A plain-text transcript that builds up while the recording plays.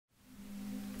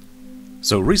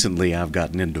So recently I've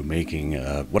gotten into making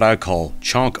what I call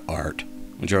chonk art,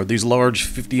 which are these large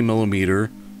 50mm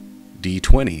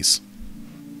D20s.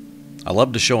 I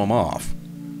love to show them off,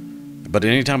 but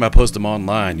anytime I post them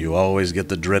online, you always get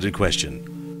the dreaded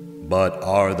question, but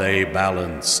are they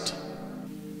balanced?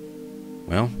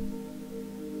 Well,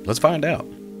 let's find out.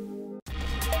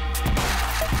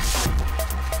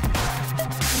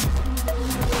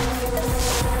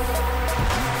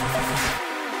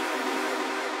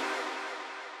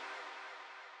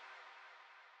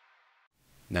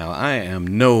 Now, I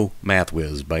am no math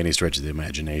whiz by any stretch of the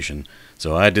imagination,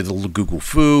 so I did a little Google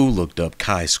Foo, looked up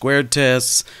chi-squared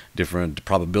tests, different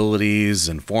probabilities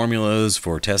and formulas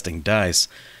for testing dice,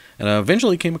 and I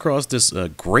eventually came across this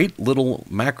great little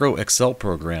macro Excel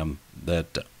program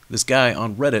that this guy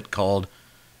on Reddit called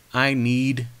I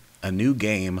Need a New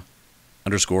Game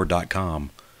 _.com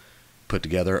put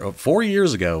together 4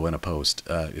 years ago in a post.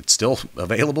 It's still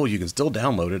available. You can still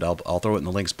download it. I'll throw it in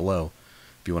the links below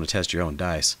if you want to test your own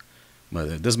dice.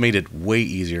 But this made it way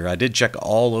easier. I did check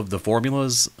all of the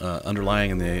formulas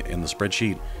underlying in the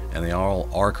spreadsheet, and they all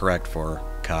are correct for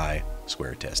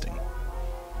chi-square testing.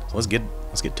 So let's get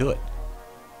to it.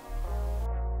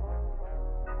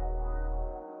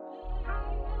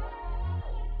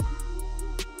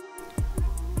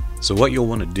 So what you'll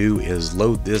want to do is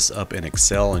load this up in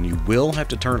Excel, and you will have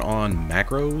to turn on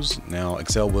macros. Now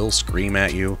Excel will scream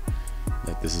at you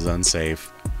that this is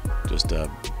unsafe. Just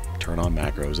turn on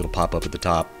macros. It'll pop up at the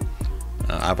top.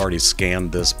 I've already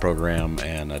scanned this program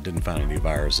and I didn't find any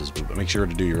viruses, but make sure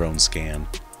to do your own scan.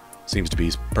 Seems to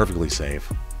be perfectly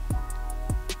safe.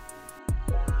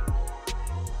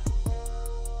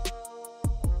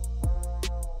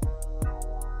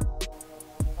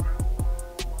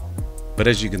 But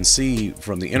as you can see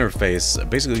from the interface,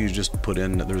 basically you just put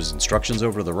in, there's instructions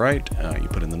over to the right. You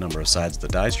put in the number of sides of the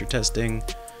dice you're testing.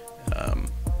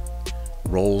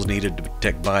 Rolls needed to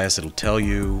detect bias, it'll tell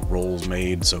you. Rolls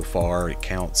made so far, it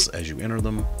counts as you enter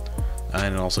them.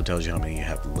 And it also tells you how many you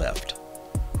have left.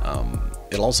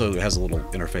 It also has a little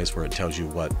interface where it tells you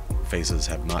what faces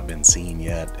have not been seen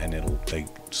yet, and they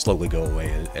slowly go away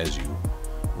as you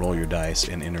roll your dice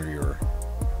and enter your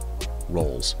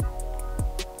rolls.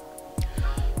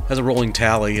 Has a rolling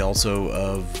tally also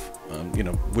of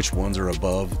which ones are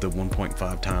above the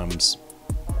 1.5 times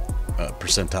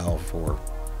percentile for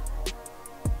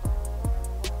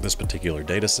this particular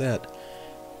data set,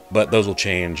 but those will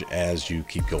change as you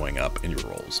keep going up in your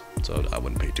rolls, so I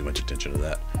wouldn't pay too much attention to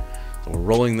that. So we're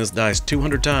rolling this dice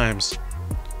 200 times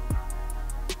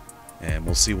and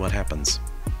we'll see what happens.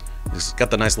 It's got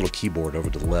the nice little keyboard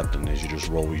over to the left, and as you just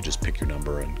roll, you just pick your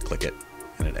number and click it,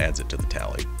 and it adds it to the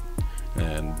tally.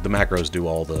 And the macros do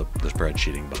all the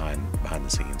spreadsheeting behind the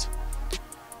scenes.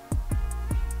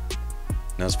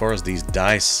 Now, as far as these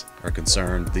dice are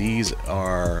concerned, these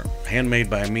are handmade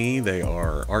by me. They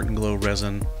are Art and Glow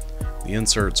resin. The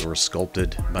inserts were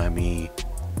sculpted by me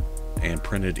and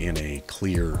printed in a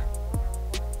clear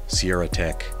Sierra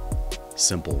Tech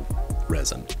simple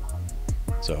resin.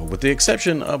 So with the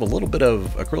exception of a little bit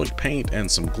of acrylic paint and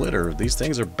some glitter, these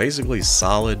things are basically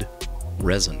solid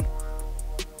resin.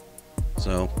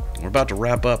 So we're about to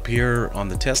wrap up here on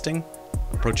the testing,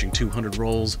 approaching 200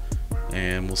 rolls,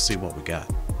 and we'll see what we got.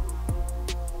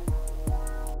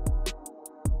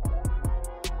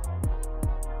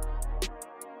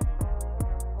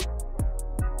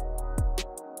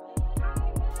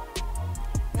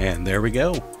 And there we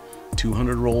go,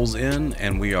 200 rolls in,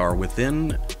 and we are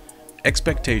within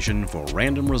expectation for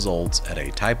random results at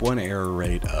a type 1 error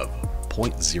rate of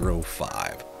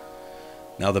 0.05.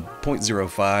 Now the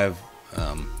 0.05, I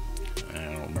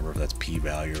don't remember if that's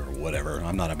p-value or whatever,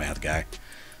 I'm not a math guy,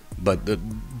 but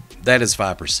that is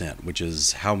 5%, which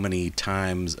is how many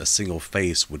times a single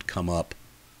face would come up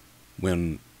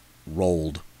when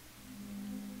rolled.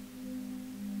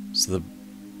 So the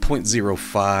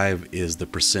 0.05 is the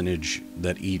percentage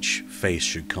that each face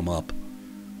should come up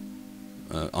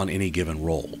on any given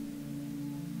roll.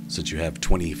 Since you have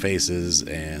 20 faces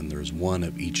and there's one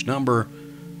of each number,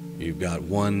 you've got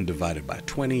 1 divided by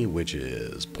 20, which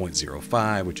is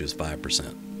 0.05, which is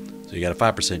 5%. So you got a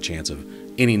 5% chance of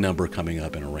any number coming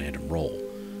up in a random roll.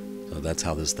 So that's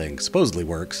how this thing supposedly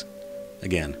works.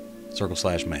 Again,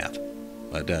 /math.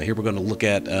 But here we're going to look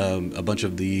at a bunch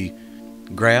of the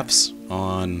graphs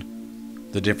on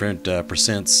the different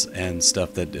percents and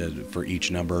stuff that for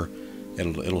each number.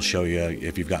 It'll show you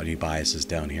if you've got any biases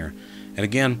down here. And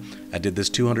again, I did this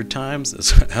 200 times.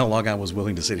 That's how long I was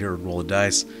willing to sit here and roll the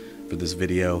dice for this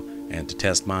video and to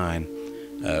test mine.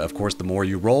 Of course, the more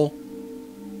you roll,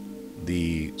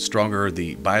 the stronger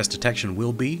the bias detection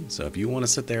will be. So if you want to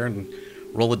sit there and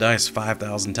roll the dice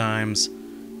 5,000 times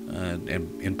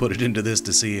and put it into this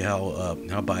to see how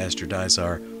biased your dice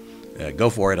are, go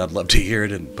for it. I'd love to hear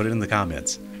it and put it in the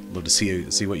comments. Love to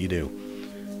see what you do.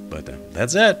 But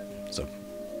that's it. So,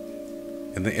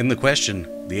 in the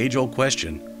question, the age-old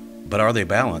question, but are they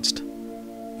balanced?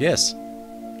 Yes.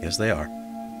 Yes, they are.